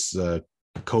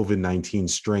COVID-19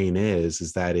 strain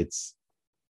is that it's,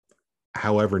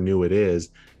 however new it is,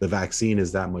 the vaccine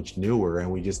is that much newer,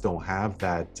 and we just don't have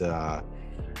that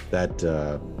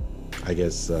I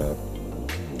guess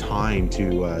time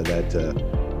to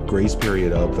that grace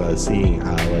period of seeing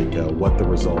what the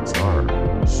results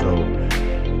are. So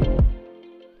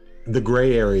the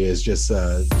gray area is just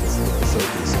so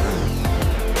concerning.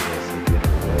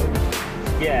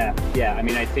 Yeah. I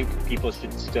mean, I think people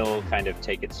should still kind of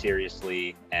take it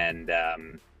seriously, and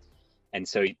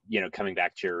so, coming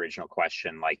back to your original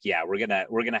question, like, yeah, we're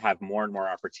gonna have more and more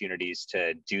opportunities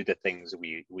to do the things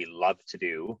we love to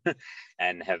do,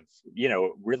 and have,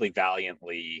 really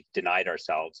valiantly denied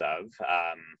ourselves of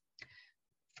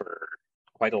for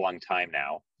quite a long time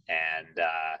now, and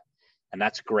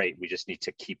that's great. We just need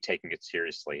to keep taking it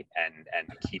seriously and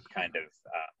keep kind of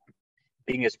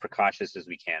being as precautious as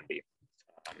we can be.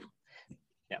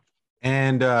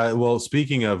 And well,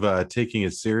 speaking of taking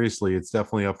it seriously, it's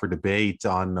definitely up for debate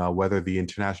on whether the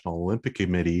International Olympic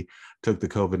Committee took the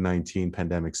COVID-19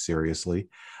 pandemic seriously.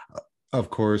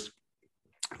 Of course,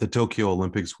 the Tokyo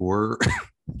Olympics were,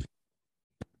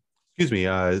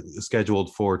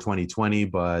 scheduled for 2020,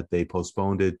 but they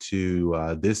postponed it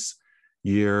to this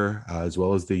year, as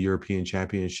well as the European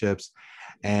Championships.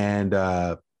 And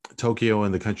Tokyo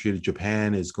and the country of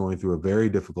Japan is going through a very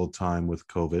difficult time with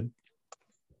COVID.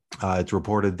 It's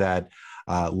reported that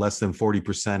less than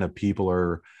 40% of people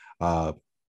are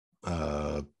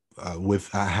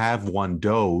have one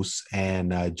dose,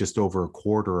 and just over a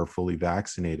quarter are fully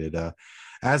vaccinated.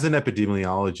 As an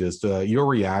epidemiologist, your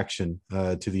reaction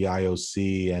to the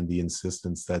IOC and the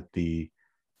insistence that the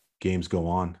games go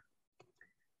on?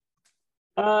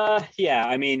 Yeah,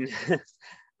 I mean,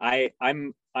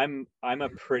 I'm a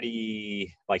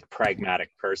pretty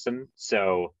pragmatic person,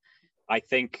 so I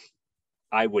think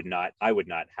I would not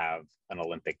have an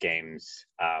Olympic Games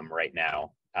right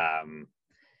now,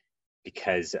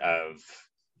 because of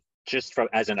just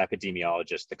as an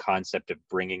epidemiologist, the concept of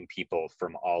bringing people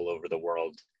from all over the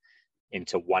world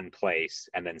into one place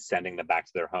and then sending them back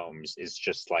to their homes is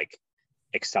just like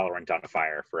accelerant on a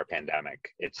fire for a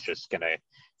pandemic. It's just gonna,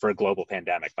 for a global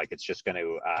pandemic, it's just going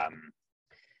to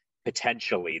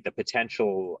the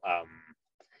potential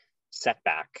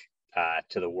setback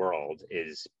to the world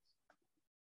is,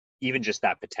 even just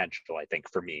that potential, I think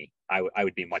for me, I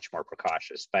would be much more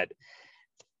precautious. But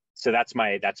so that's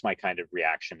my kind of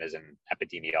reaction as an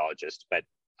epidemiologist. But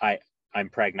I'm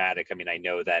pragmatic. I mean, I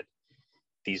know that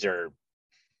these are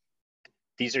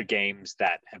games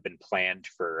that have been planned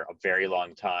for a very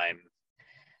long time,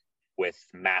 with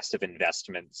massive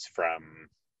investments from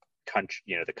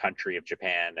the country of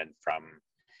Japan, and from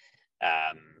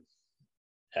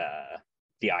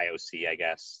the IOC, I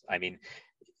guess. I mean,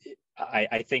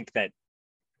 I think that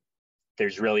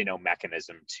there's really no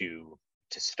mechanism to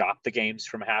stop the games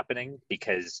from happening,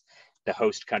 because the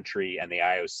host country and the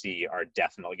IOC are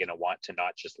definitely going to want to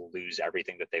not just lose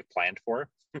everything that they've planned for.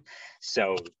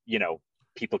 So,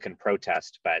 people can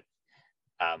protest, but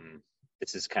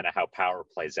this is kind of how power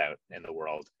plays out in the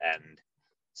world. And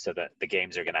so the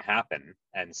games are going to happen.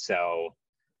 And so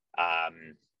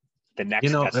the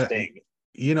next best thing.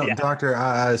 Yeah.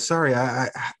 Doctor, sorry,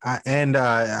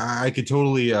 I could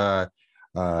totally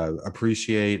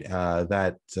appreciate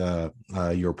that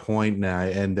your point,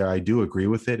 and I do agree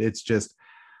with it. It's just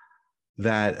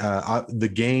that the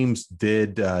games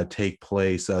did take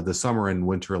place, the Summer and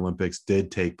Winter Olympics did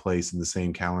take place in the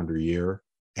same calendar year,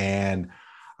 and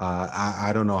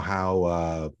I don't know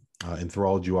how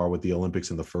enthralled you are with the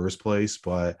Olympics in the first place,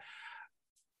 but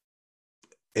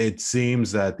it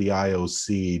seems that the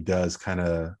IOC does kind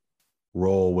of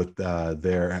roll with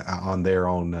their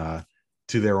own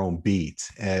to their own beat.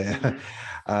 Mm-hmm.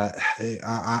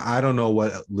 I don't know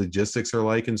what logistics are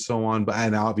like and so on,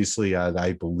 and obviously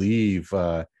I believe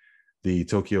the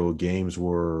Tokyo Games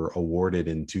were awarded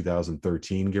in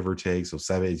 2013, give or take. So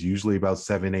it's usually about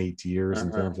 7-8 years in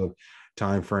terms of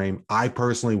time frame. I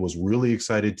personally was really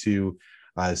excited to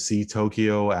see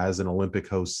Tokyo as an Olympic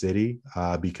host city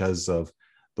because of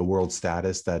the world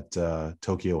status that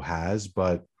Tokyo has,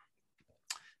 but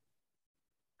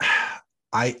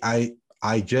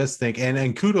I just think,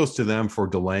 and kudos to them for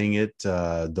delaying it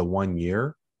the 1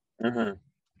 year. Mm-hmm.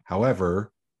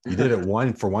 However, you did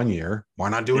it for 1 year. Why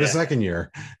not do it a second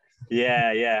year?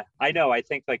 Yeah. I know. I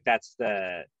think that's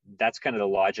kind of the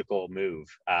logical move.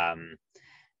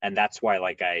 And that's why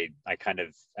I kind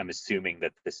of am assuming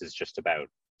that this is just about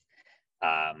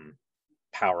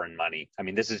power and money. I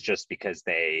mean, this is just because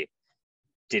they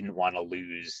didn't want to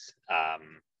lose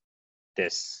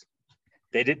this.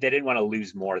 They didn't want to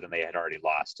lose more than they had already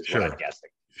lost, is what I'm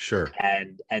guessing. Sure.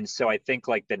 And so I think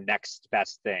like the next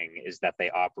best thing is that they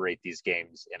operate these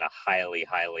games in a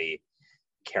highly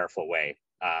careful way,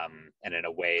 and in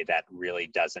a way that really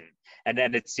doesn't. And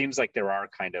then it seems like there are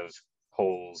kind of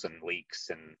holes and leaks,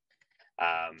 and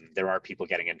there are people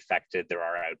getting infected. There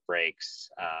are outbreaks.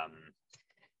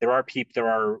 There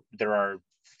are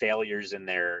failures in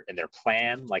their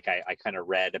plan. Like I kind of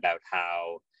read about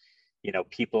how,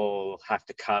 people have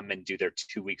to come and do their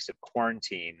 2 weeks of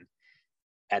quarantine,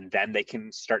 and then they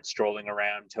can start strolling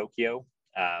around Tokyo,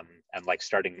 and like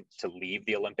starting to leave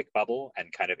the Olympic bubble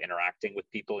and kind of interacting with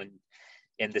people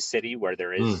in the city where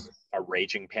there is a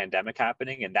raging pandemic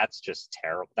happening. And that's just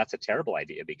terrible. That's a terrible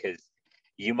idea, because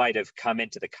you might have come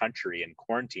into the country and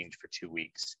quarantined for 2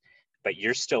 weeks, but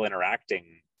you're still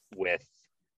interacting with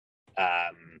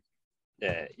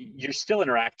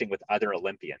other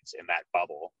Olympians in that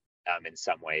bubble, in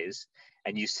some ways,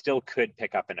 and you still could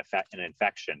pick up an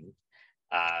infection.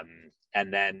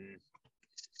 And then,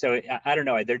 so I don't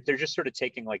know, they're just sort of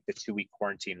taking like the 2-week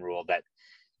quarantine rule that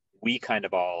we kind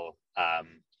of all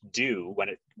do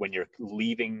when you're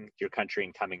leaving your country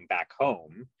and coming back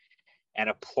home, and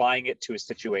applying it to a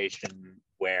situation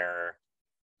where,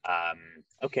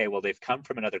 okay, well, they've come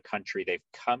from another country, they've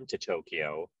come to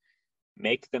Tokyo,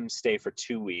 make them stay for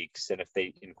 2 weeks, and if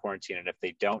they in quarantine, and if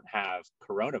they don't have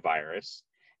coronavirus,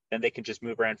 then they can just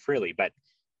move around freely. But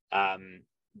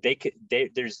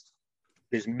there's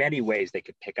many ways they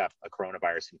could pick up a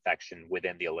coronavirus infection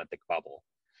within the Olympic bubble,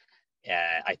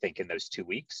 I think, in those 2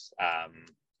 weeks,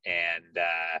 and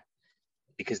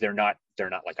because they're not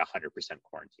like 100%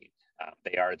 quarantined.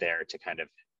 They are there to kind of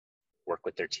work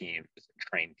with their teams,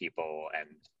 train people, and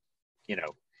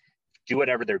do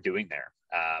whatever they're doing there.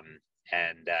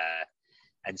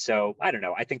 And so I don't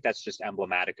know. I think that's just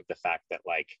emblematic of the fact that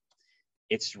like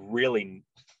it's really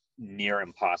near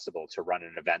impossible to run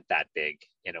an event that big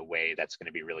in a way that's going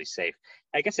to be really safe.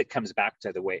 I guess it comes back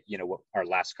to the way, what our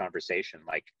last conversation,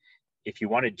 like if you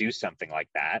want to do something like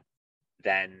that,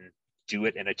 then do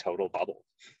it in a total bubble.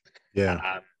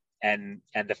 Yeah. And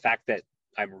the fact that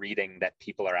I'm reading that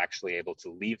people are actually able to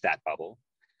leave that bubble,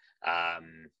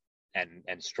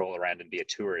 and stroll around and be a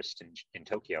tourist in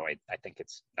Tokyo, I think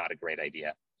it's not a great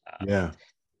idea. Yeah.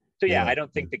 So yeah, I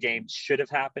don't think the games should have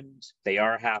happened. They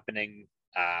are happening.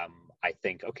 I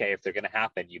think, okay, if they're going to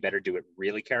happen, you better do it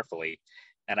really carefully.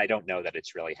 And I don't know that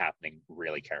it's really happening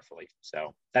really carefully.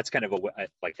 So that's kind of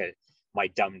my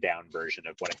dumbed down version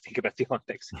of what I think about the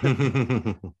Olympics.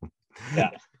 Yeah.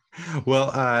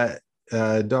 Well,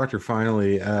 Doctor,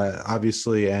 finally,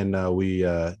 obviously, and we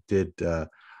did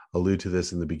allude to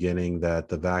this in the beginning, that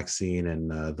the vaccine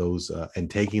and and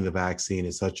taking the vaccine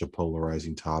is such a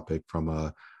polarizing topic from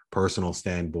a personal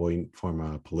standpoint, from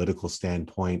a political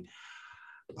standpoint.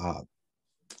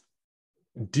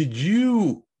 Did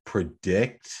you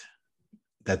predict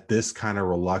that this kind of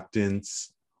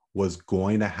reluctance was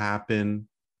going to happen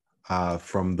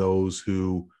from those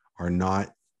who are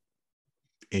not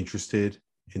interested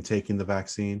in taking the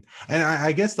vaccine? And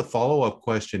I guess the follow-up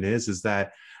question is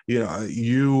that,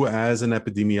 you as an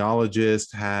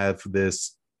epidemiologist have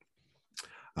this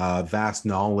vast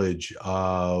knowledge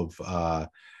of,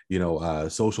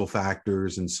 social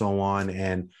factors and so on.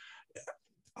 And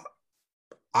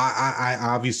I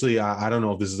obviously, I don't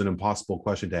know if this is an impossible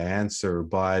question to answer,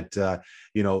 but,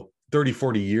 30,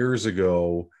 40 years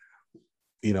ago,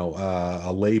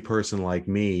 a lay person like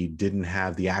me didn't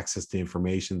have the access to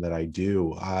information that I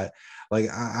do. I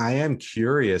am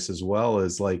curious as well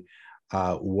as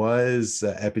was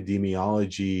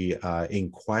epidemiology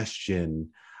in question,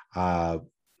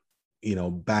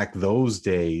 back those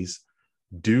days,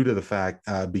 due to the fact,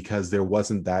 because there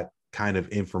wasn't that kind of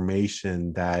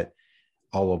information that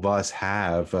all of us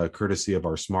have, courtesy of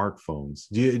our smartphones.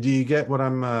 Do you get what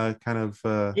I'm kind of?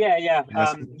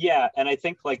 Yeah. And I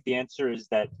think the answer is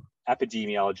that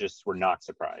epidemiologists were not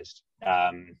surprised.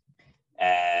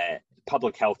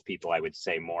 Public health people, I would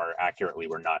say more accurately,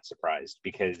 were not surprised,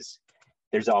 because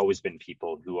there's always been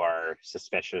people who are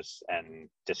suspicious and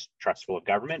distrustful of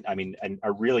government. I mean,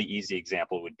 a really easy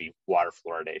example would be water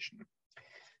fluoridation.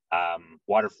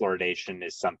 Water fluoridation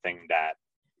is something that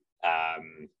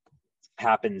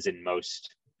happens in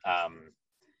most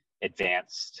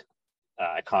advanced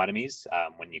economies.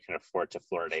 When you can afford to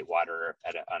fluoridate water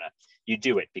you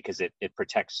do it because it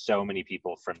protects so many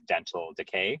people from dental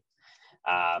decay,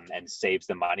 and saves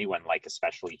the money when,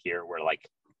 especially here where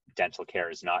dental care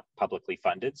is not publicly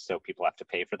funded, so people have to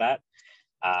pay for that,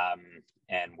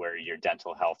 and where your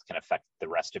dental health can affect the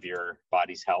rest of your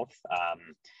body's health.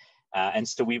 And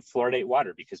so we fluoridate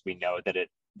water because we know that it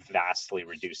vastly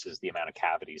reduces the amount of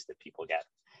cavities that people get.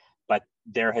 but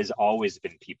there has always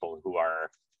been people who are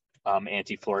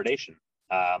anti-fluoridation.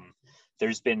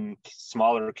 There's been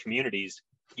smaller communities,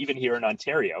 even here in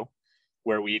Ontario,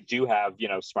 where we do have,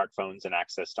 smartphones and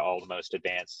access to all the most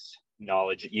advanced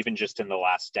knowledge, even just in the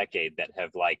last decade, that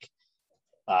have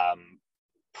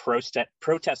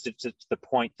protested to the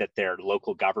point that their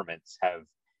local governments have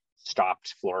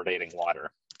stopped fluoridating water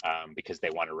because they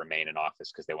want to remain in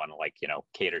office, because they want to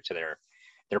cater to their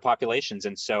populations.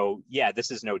 And so, yeah, this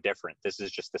is no different. This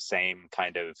is just the same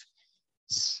kind of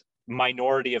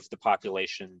minority of the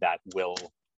population that will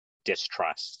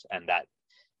distrust and that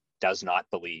does not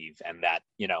believe and that,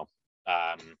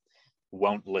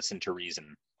 won't listen to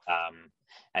reason.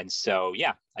 And so,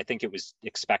 yeah, I think it was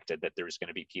expected that there was going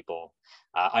to be people.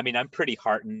 I'm pretty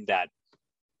heartened that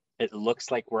it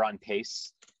looks like we're on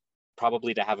pace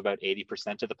probably to have about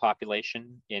 80% of the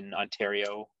population in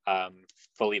Ontario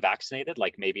fully vaccinated.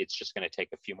 Like, maybe it's just going to take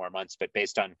a few more months, but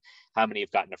based on how many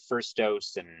have gotten a first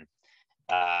dose, and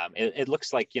it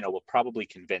looks like, we'll probably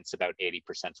convince about 80%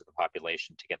 of the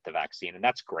population to get the vaccine. And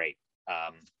that's great.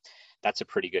 That's a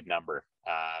pretty good number.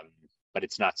 But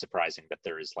it's not surprising that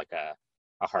there is like a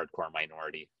hardcore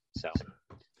minority. So,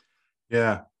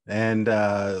 yeah. And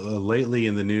lately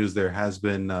in the news, there has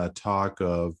been talk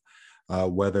of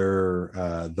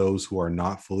whether those who are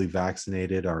not fully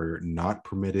vaccinated are not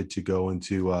permitted to go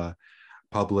into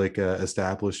public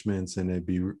establishments. And it'd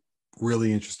be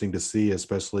really interesting to see,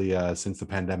 especially since the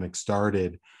pandemic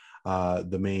started.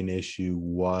 The main issue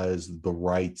was the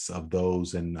rights of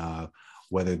those and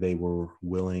whether they were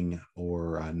willing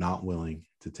or not willing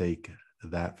to take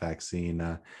that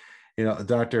vaccine.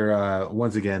 Doctor,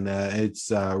 once again,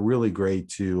 it's really great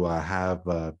to have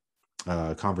a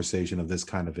conversation of this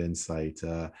kind of insight.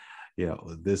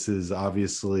 This is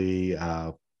obviously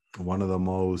one of the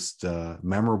most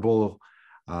memorable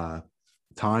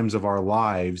times of our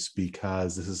lives,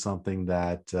 because this is something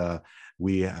that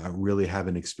we really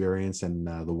haven't experienced, and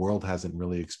the world hasn't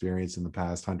really experienced in the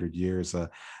past 100 years. To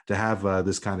have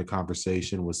this kind of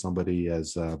conversation with somebody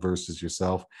as versed as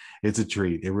yourself, it's a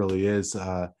treat. It really is.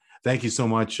 Thank you so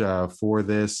much for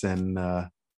this. And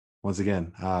once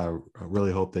again, I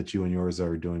really hope that you and yours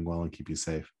are doing well and keep you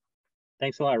safe.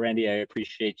 Thanks a lot, Randy. I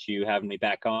appreciate you having me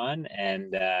back on,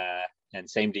 and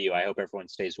same to you. I hope everyone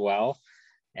stays well.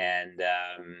 And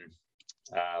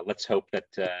let's hope that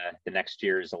the next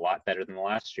year is a lot better than the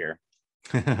last year.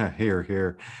 Here,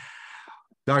 here.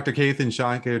 Dr. Ketan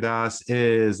Shankardas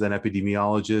is an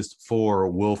epidemiologist for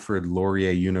Wilfrid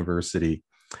Laurier University.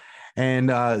 And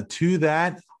to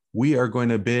that, we are going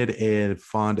to bid a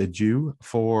fond adieu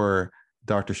for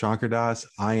Dr. Shankardas.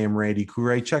 I am Randy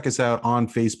Courret. Check us out on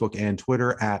Facebook and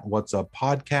Twitter at What's Up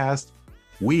Podcast.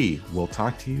 We will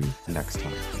talk to you next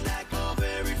time.